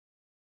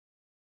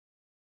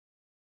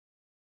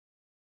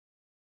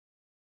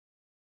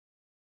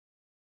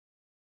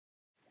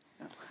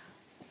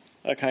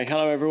Okay,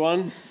 hello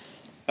everyone.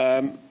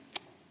 I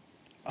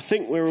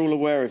think we're all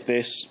aware of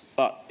this,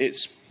 but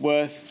it's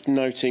worth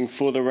noting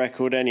for the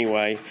record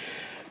anyway,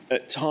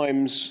 at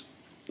times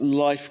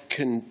life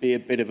can be a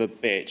bit of a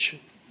bitch.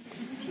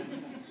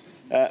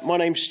 My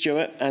name's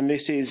Stuart, and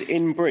this is,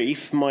 in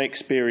brief, my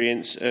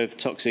experience of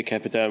toxic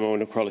epidermal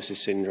necrolysis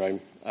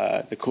syndrome.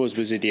 The cause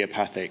was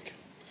idiopathic.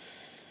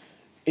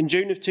 In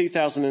June of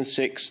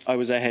 2006, I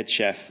was a head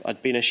chef.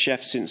 I'd been a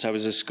chef since I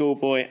was a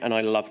schoolboy, and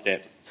I loved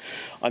it.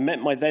 I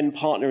met my then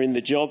partner in the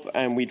job,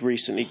 and we'd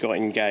recently got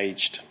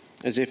engaged.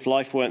 As if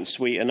life weren't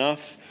sweet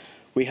enough,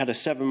 we had a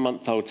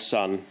 7-month-old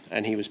son,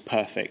 and he was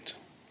perfect.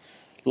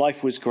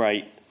 Life was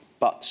great,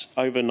 but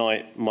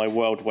overnight, my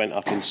world went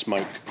up in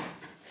smoke.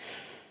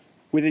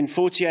 Within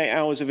 48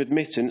 hours of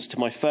admittance to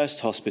my first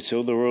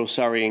hospital, the Royal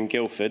Surrey in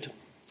Guildford,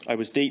 I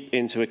was deep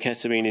into a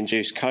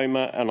ketamine-induced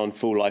coma and on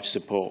full life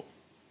support.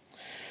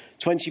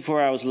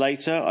 24 hours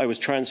later, I was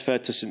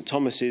transferred to St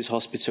Thomas's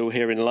Hospital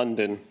here in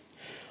London.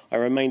 I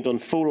remained on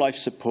full life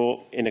support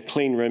in a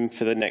clean room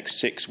for the next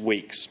 6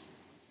 weeks.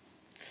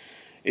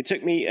 It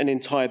took me an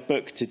entire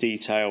book to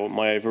detail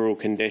my overall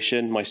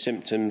condition, my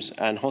symptoms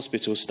and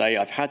hospital stay.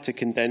 I've had to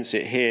condense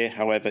it here,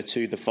 however,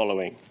 to the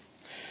following.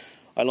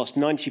 I lost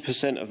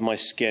 90% of my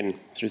skin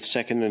through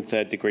 2nd and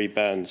 3rd degree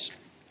burns.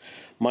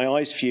 My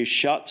eyes fused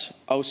shut,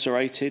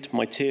 ulcerated,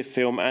 my tear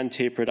film and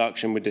tear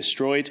production were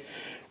destroyed,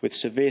 with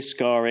severe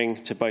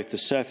scarring to both the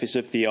surface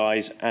of the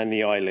eyes and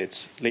the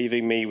eyelids,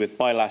 leaving me with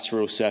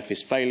bilateral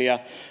surface failure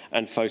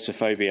and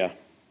photophobia.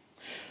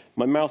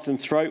 My mouth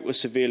and throat were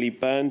severely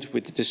burned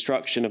with the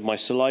destruction of my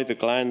saliva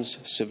glands,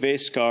 severe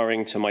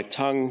scarring to my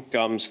tongue,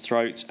 gums,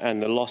 throat,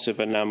 and the loss of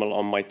enamel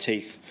on my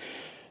teeth.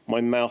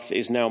 My mouth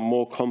is now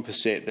more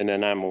composite than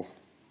enamel.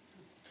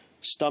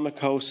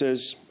 Stomach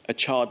ulcers, a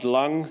charred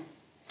lung.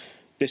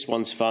 This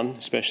one's fun,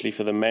 especially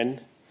for the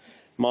men.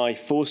 My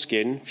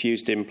foreskin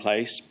fused in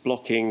place,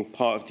 blocking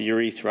part of the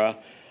urethra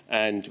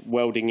and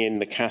welding in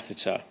the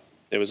catheter.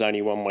 There was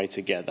only one way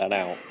to get that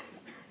out.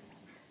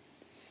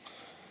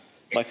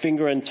 My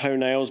finger and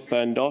toenails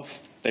burned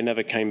off. They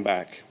never came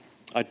back.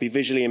 I'd be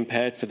visually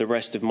impaired for the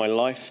rest of my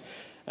life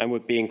and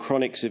would be in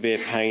chronic severe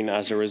pain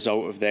as a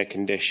result of their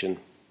condition.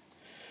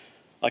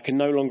 I can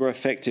no longer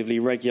effectively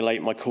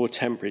regulate my core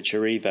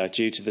temperature either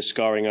due to the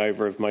scarring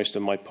over of most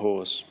of my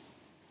pores.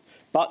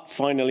 But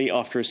finally,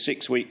 after a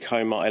 6-week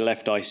coma, I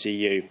left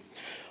ICU.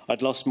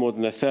 I'd lost more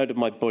than 1/3 of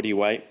my body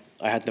weight.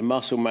 I had the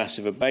muscle mass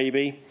of a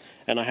baby,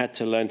 and I had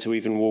to learn to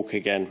even walk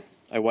again.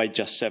 I weighed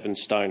just 7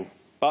 stone,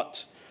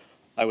 but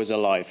I was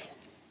alive.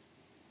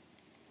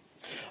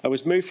 I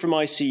was moved from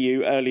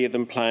ICU earlier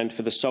than planned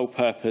for the sole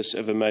purpose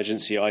of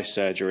emergency eye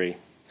surgery.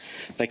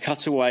 They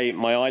cut away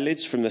my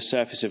eyelids from the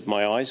surface of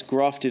my eyes,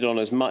 grafted on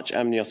as much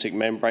amniotic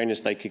membrane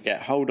as they could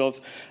get hold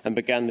of, and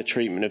began the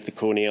treatment of the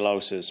corneal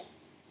ulcers.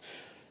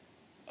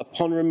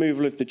 Upon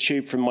removal of the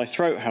tube from my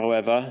throat,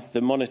 however,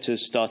 the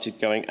monitors started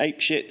going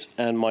apeshit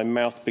and my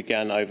mouth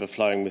began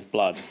overflowing with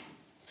blood.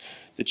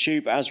 The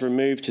tube, as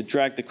removed, had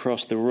dragged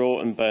across the raw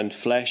and burned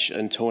flesh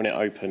and torn it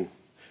open.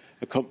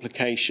 A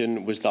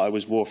complication was that I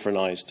was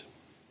warfarinized.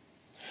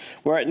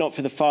 Were it not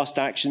for the fast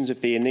actions of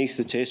the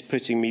anaesthetist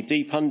putting me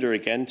deep under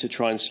again to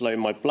try and slow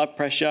my blood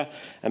pressure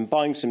and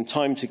buying some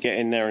time to get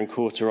in there and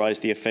cauterize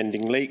the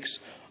offending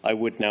leaks, I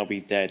would now be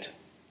dead.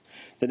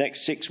 The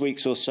next 6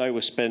 weeks or so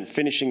were spent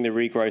finishing the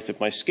regrowth of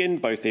my skin,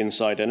 both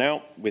inside and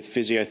out, with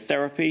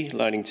physiotherapy,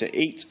 learning to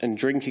eat and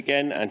drink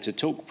again and to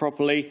talk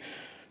properly,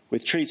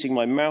 with treating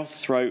my mouth,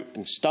 throat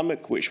and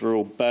stomach, which were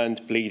all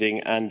burned, bleeding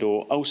and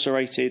or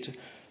ulcerated,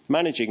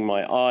 managing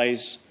my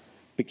eyes,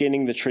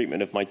 beginning the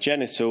treatment of my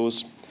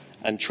genitals,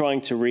 and trying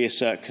to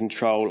reassert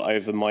control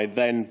over my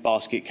then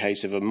basket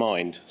case of a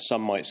mind,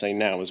 some might say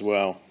now as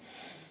well.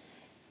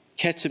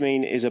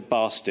 Ketamine is a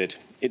bastard.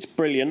 It's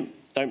brilliant.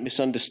 Don't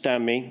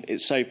misunderstand me,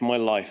 it saved my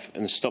life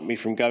and stopped me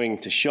from going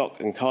into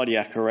shock and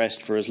cardiac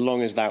arrest for as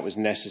long as that was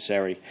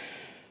necessary.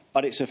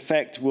 But its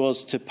effect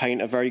was to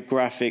paint a very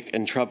graphic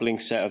and troubling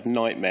set of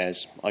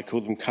nightmares. I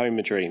call them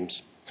coma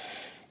dreams.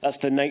 That's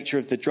the nature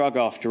of the drug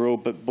after all,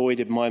 but boy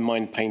did my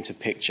mind paint a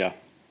picture.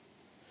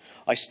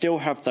 I still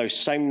have those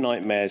same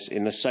nightmares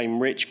in the same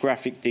rich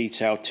graphic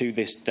detail to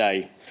this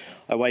day.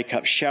 I wake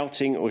up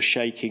shouting or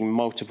shaking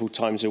multiple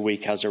times a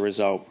week as a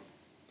result.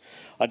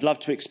 I'd love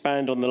to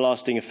expand on the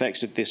lasting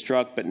effects of this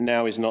drug, but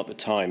now is not the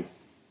time.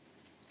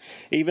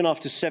 Even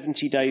after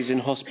 70 days in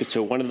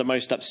hospital, one of the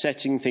most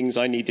upsetting things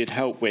I needed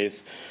help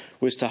with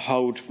was to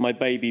hold my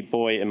baby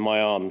boy in my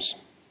arms.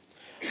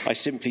 I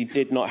simply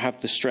did not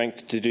have the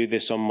strength to do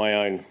this on my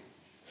own.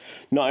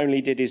 Not only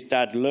did his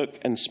dad look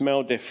and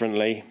smell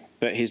differently,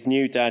 but his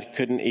new dad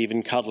couldn't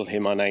even cuddle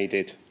him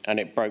unaided, and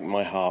it broke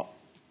my heart.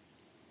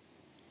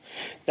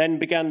 Then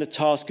began the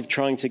task of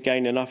trying to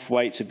gain enough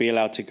weight to be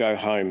allowed to go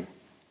home.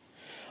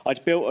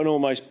 I'd built an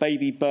almost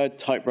baby bird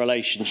type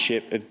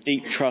relationship of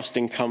deep trust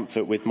and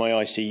comfort with my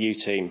ICU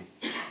team.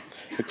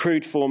 A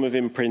crude form of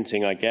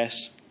imprinting, I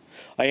guess.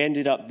 I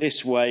ended up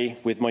this way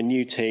with my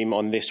new team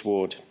on this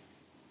ward.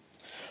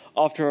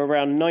 After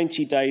around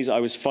 90 days,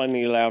 I was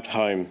finally allowed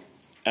home,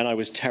 and I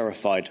was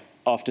terrified.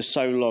 After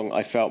so long,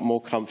 I felt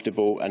more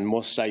comfortable and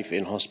more safe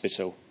in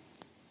hospital.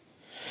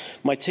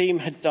 My team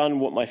had done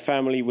what my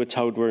family were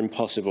told were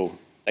impossible.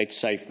 They'd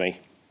saved me.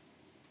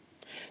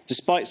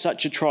 Despite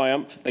such a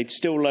triumph, they'd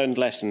still learned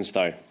lessons,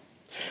 though.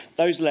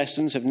 Those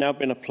lessons have now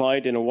been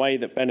applied in a way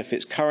that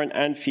benefits current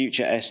and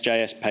future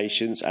SJS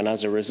patients, and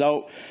as a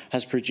result,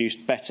 has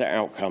produced better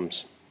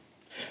outcomes.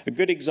 A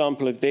good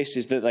example of this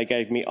is that they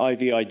gave me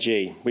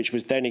IVIG, which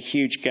was then a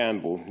huge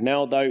gamble.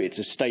 Now, though, it's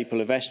a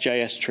staple of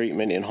SJS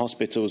treatment in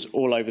hospitals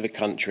all over the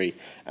country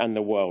and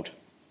the world.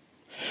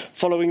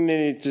 Following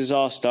the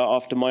disaster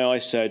after my eye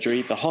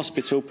surgery, the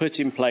hospital put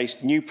in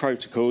place new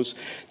protocols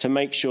to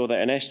make sure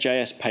that an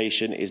SJS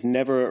patient is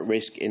never at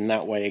risk in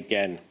that way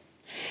again.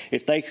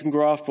 If they can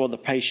graft while the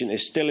patient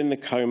is still in the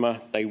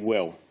coma, they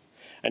will.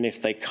 And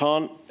if they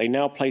can't, they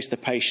now place the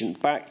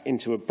patient back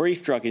into a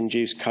brief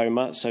drug-induced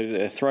coma so that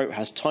their throat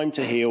has time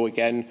to heal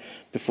again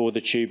before the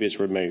tube is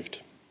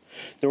removed.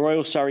 The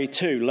Royal Surrey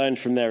too learned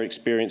from their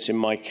experience in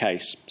my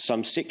case.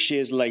 Some 6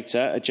 years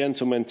later, a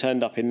gentleman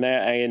turned up in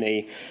their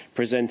A&E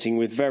presenting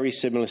with very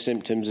similar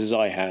symptoms as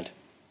I had.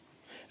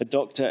 A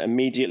doctor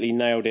immediately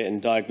nailed it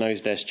and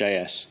diagnosed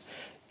SJS.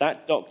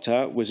 That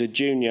doctor was a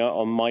junior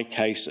on my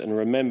case and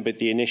remembered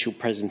the initial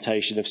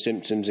presentation of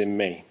symptoms in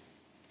me.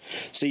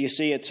 So you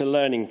see, it's a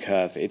learning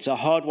curve. It's a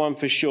hard one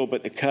for sure,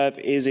 but the curve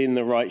is in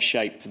the right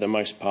shape for the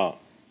most part.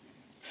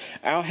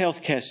 Our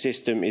healthcare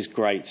system is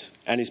great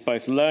and is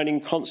both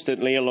learning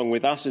constantly along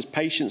with us as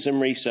patients and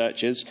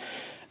researchers,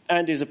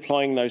 and is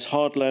applying those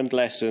hard-learned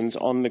lessons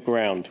on the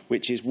ground,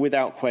 which is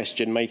without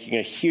question making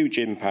a huge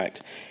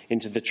impact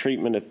into the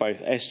treatment of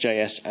both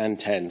SJS and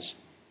TENS.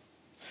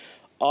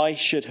 I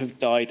should have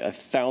died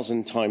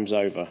 1,000 times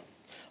over.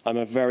 I'm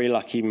a very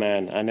lucky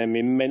man and am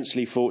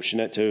immensely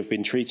fortunate to have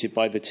been treated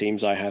by the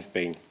teams I have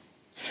been.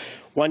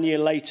 1 year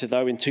later,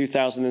 though, in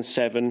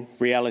 2007,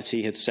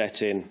 reality had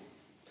set in.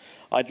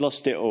 I'd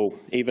lost it all,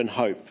 even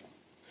hope.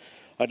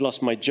 I'd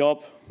lost my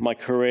job, my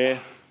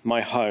career,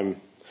 my home.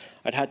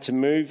 I'd had to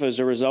move as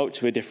a result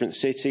to a different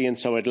city, and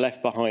so I'd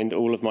left behind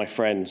all of my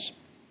friends.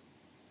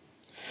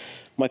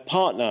 My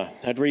partner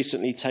had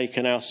recently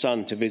taken our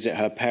son to visit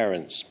her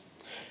parents.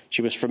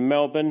 She was from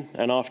Melbourne,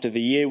 and after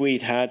the year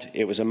we'd had,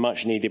 it was a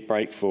much-needed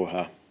break for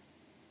her.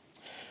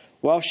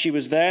 While she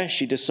was there,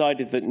 she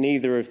decided that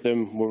neither of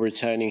them were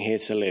returning here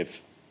to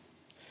live.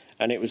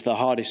 And it was the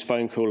hardest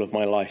phone call of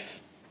my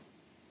life.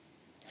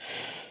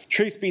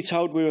 Truth be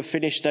told, we were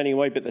finished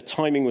anyway, but the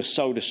timing was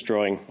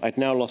soul-destroying. I'd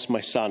now lost my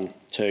son,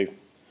 too.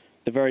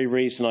 The very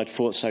reason I'd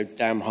fought so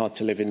damn hard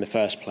to live in the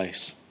first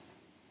place.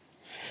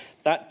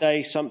 That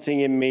day, something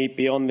in me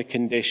beyond the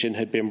condition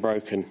had been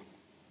broken.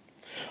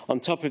 On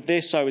top of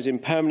this, I was in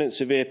permanent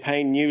severe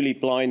pain, newly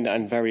blind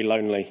and very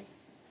lonely.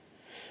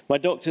 My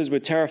doctors were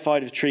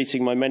terrified of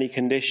treating my many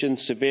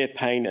conditions, severe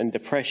pain and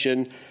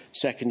depression,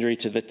 secondary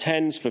to the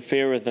TENS, for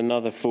fear of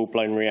another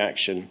full-blown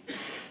reaction.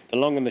 The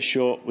long and the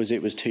short was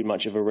it was too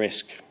much of a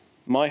risk.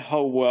 My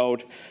whole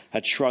world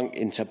had shrunk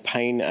into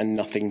pain and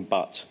nothing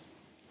but.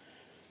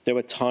 There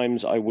were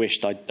times I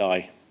wished I'd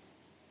die.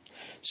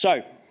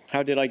 So,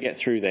 how did I get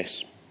through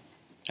this?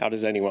 How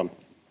does anyone?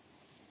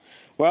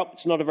 Well,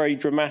 it's not a very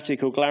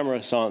dramatic or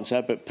glamorous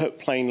answer, but put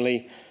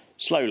plainly,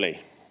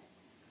 slowly.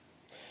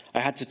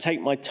 I had to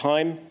take my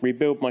time,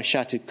 rebuild my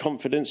shattered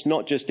confidence,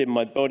 not just in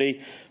my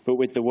body, but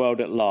with the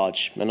world at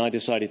large. And I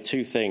decided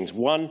two things.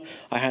 One,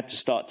 I had to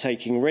start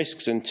taking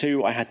risks, and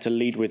two, I had to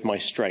lead with my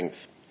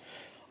strength.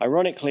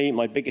 Ironically,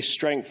 my biggest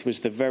strength was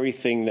the very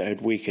thing that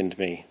had weakened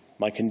me,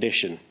 my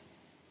condition.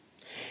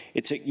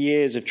 It took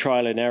years of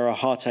trial and error,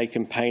 heartache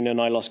and pain, and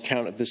I lost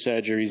count of the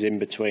surgeries in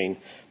between.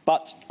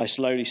 But I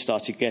slowly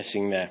started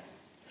getting there.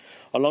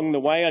 Along the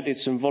way, I did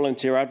some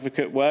volunteer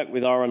advocate work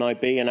with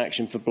RNIB and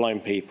Action for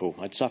Blind People.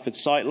 I'd suffered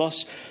sight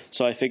loss,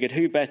 so I figured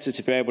who better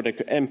to be able to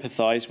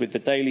empathise with the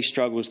daily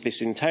struggles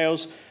this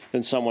entails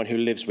than someone who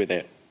lives with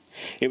it.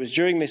 It was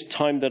during this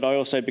time that I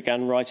also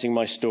began writing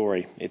my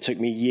story. It took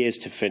me years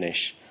to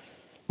finish.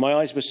 My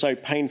eyes were so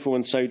painful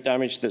and so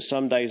damaged that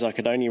some days I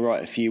could only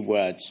write a few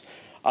words.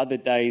 Other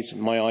days,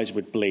 my eyes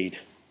would bleed.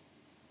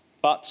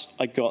 But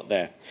I got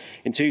there.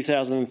 In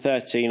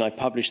 2013, I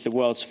published the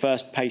world's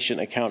first patient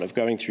account of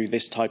going through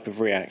this type of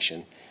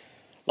reaction.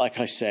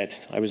 Like I said,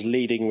 I was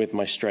leading with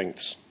my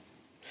strengths.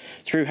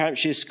 Through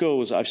Hampshire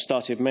schools, I've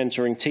started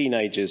mentoring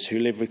teenagers who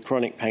live with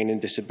chronic pain and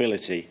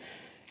disability.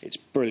 It's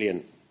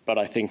brilliant, but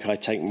I think I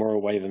take more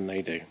away than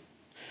they do.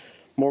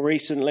 More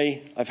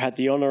recently, I've had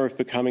the honour of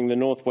becoming the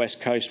North West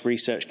Coast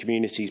Research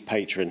Community's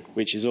patron,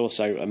 which is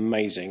also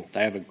amazing.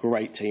 They have a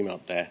great team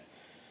up there.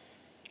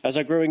 As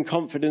I grew in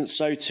confidence,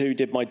 so too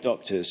did my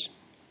doctors.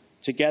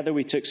 Together,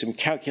 we took some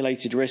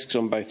calculated risks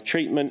on both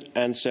treatment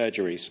and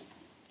surgeries.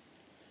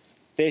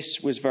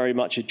 This was very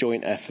much a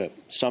joint effort.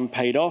 Some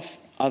paid off,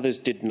 others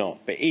did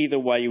not. But either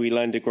way, we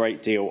learned a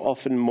great deal,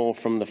 often more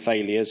from the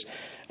failures,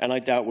 and I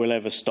doubt we'll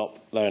ever stop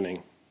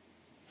learning.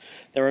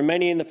 There are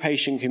many in the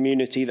patient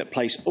community that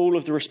place all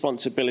of the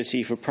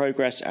responsibility for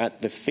progress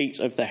at the feet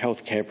of the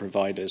healthcare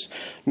providers.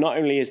 Not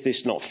only is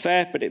this not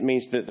fair, but it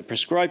means that the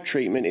prescribed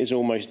treatment is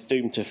almost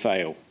doomed to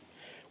fail.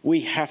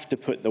 We have to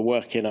put the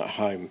work in at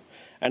home,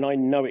 and I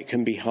know it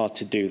can be hard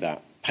to do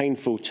that.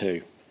 Painful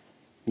too.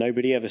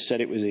 Nobody ever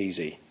said it was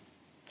easy.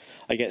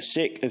 I get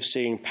sick of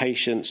seeing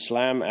patients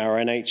slam our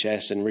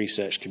NHS and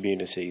research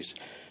communities.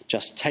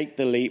 Just take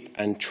the leap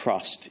and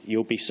trust.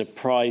 You'll be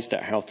surprised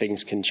at how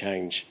things can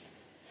change.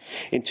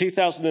 In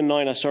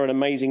 2009, I saw an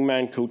amazing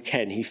man called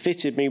Ken. He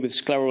fitted me with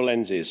scleral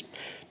lenses.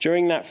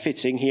 During that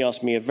fitting, he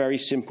asked me a very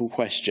simple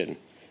question.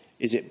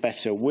 Is it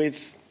better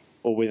with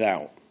or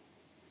without?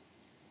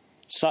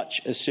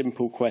 Such a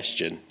simple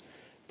question,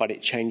 but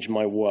it changed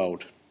my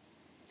world.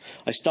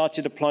 I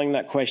started applying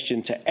that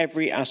question to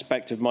every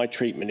aspect of my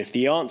treatment. If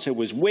the answer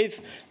was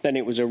with, then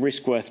it was a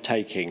risk worth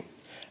taking.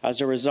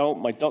 As a result,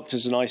 my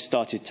doctors and I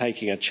started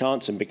taking a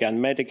chance and began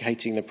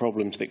medicating the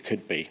problems that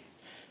could be.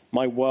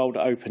 My world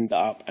opened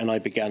up and I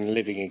began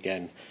living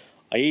again.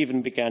 I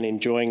even began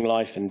enjoying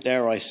life and,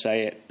 dare I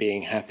say it,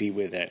 being happy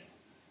with it.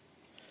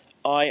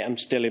 I am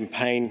still in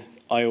pain.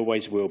 I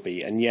always will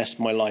be. And yes,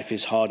 my life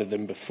is harder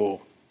than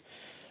before.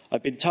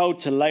 I've been told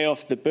to lay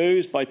off the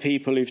booze by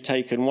people who've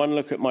taken one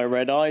look at my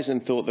red eyes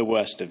and thought the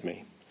worst of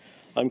me.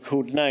 I'm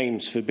called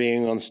names for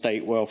being on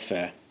state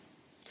welfare.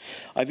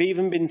 I've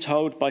even been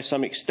told by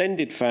some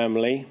extended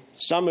family,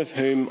 some of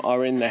whom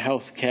are in the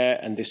healthcare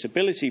and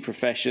disability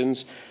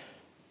professions,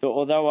 that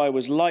although I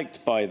was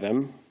liked by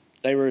them,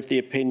 they were of the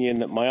opinion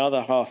that my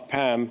other half,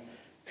 Pam,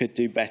 could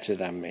do better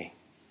than me,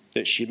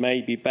 that she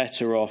may be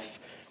better off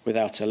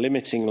without a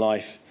limiting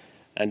life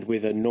and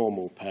with a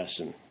normal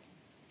person.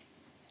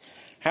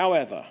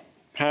 However,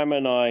 Pam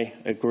and I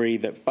agree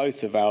that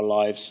both of our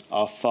lives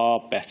are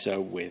far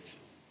better with.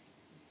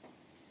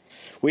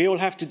 We all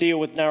have to deal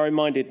with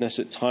narrow-mindedness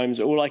at times.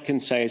 All I can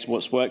say is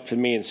what's worked for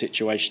me in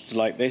situations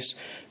like this.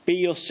 Be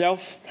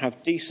yourself,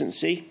 have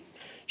decency,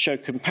 show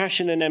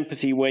compassion and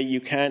empathy where you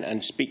can,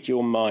 and speak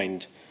your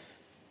mind.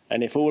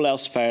 And if all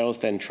else fails,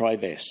 then try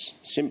this.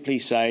 Simply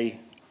say,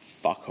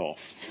 fuck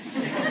off.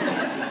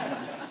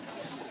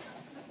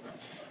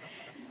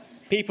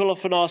 People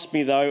often ask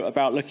me, though,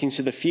 about looking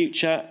to the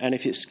future and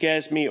if it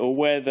scares me or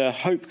where the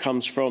hope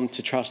comes from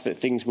to trust that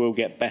things will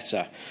get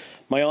better.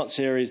 My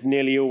answer is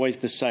nearly always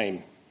the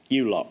same.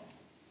 You lot.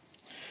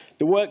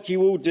 The work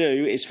you all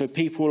do is for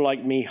people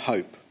like me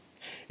hope.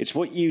 It's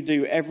what you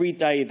do every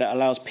day that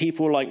allows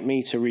people like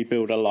me to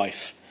rebuild a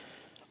life.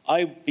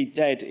 I'd be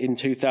dead in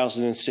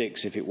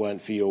 2006 if it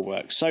weren't for your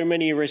work. So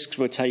many risks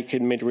were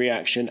taken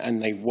mid-reaction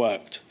and they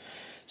worked.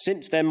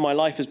 Since then, my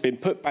life has been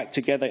put back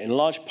together in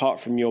large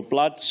part from your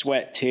blood,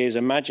 sweat, tears,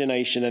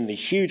 imagination, and the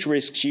huge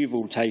risks you've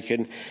all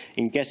taken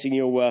in getting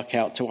your work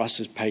out to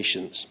us as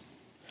patients.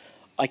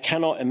 I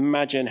cannot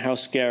imagine how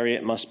scary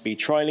it must be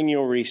trialling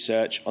your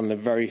research on the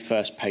very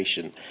first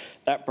patient.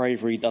 That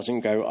bravery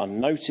doesn't go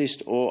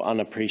unnoticed or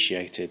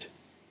unappreciated.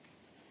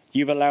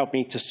 You've allowed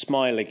me to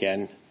smile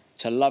again,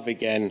 to love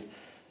again,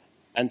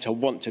 and to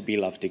want to be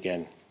loved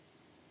again.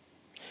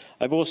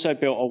 I've also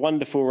built a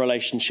wonderful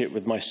relationship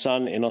with my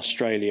son in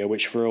Australia,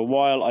 which for a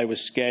while I was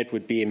scared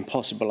would be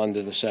impossible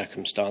under the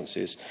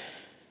circumstances.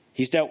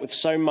 He's dealt with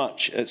so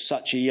much at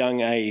such a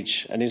young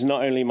age and is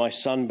not only my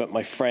son but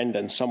my friend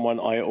and someone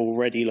I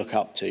already look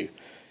up to.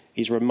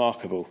 He's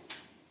remarkable.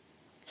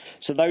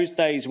 So those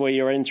days where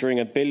you're entering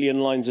 1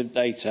 billion lines of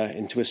data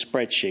into a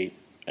spreadsheet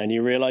and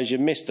you realise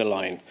you've missed a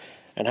line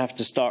and have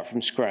to start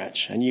from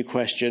scratch and you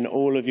question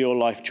all of your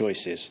life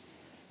choices.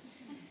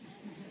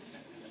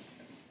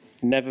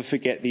 Never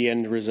forget the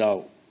end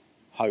result,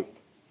 hope.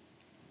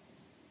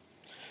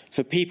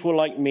 For people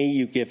like me,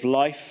 you give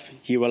life,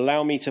 you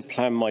allow me to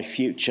plan my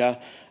future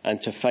and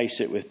to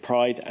face it with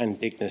pride and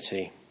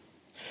dignity.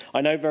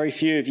 I know very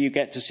few of you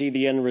get to see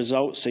the end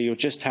result, so you'll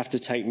just have to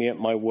take me at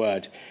my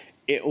word.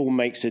 It all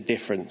makes a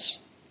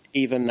difference,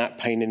 even that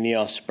pain in the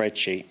arse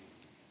spreadsheet.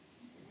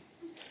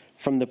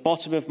 From the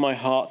bottom of my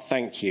heart,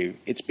 thank you.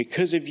 It's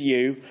because of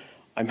you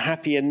I'm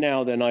happier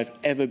now than I've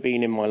ever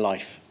been in my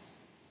life.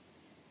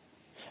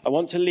 I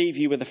want to leave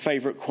you with a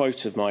favourite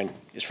quote of mine.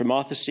 It's from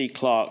Arthur C.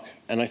 Clarke,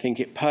 and I think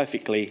it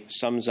perfectly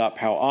sums up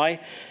how I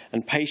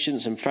and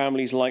patients and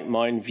families like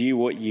mine view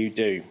what you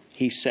do.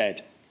 He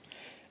said,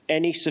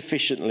 "Any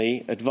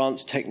sufficiently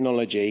advanced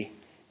technology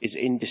is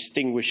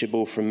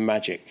indistinguishable from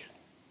magic.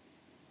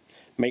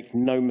 Make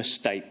no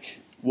mistake,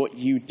 what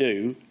you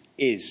do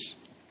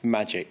is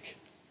magic."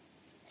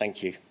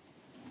 Thank you.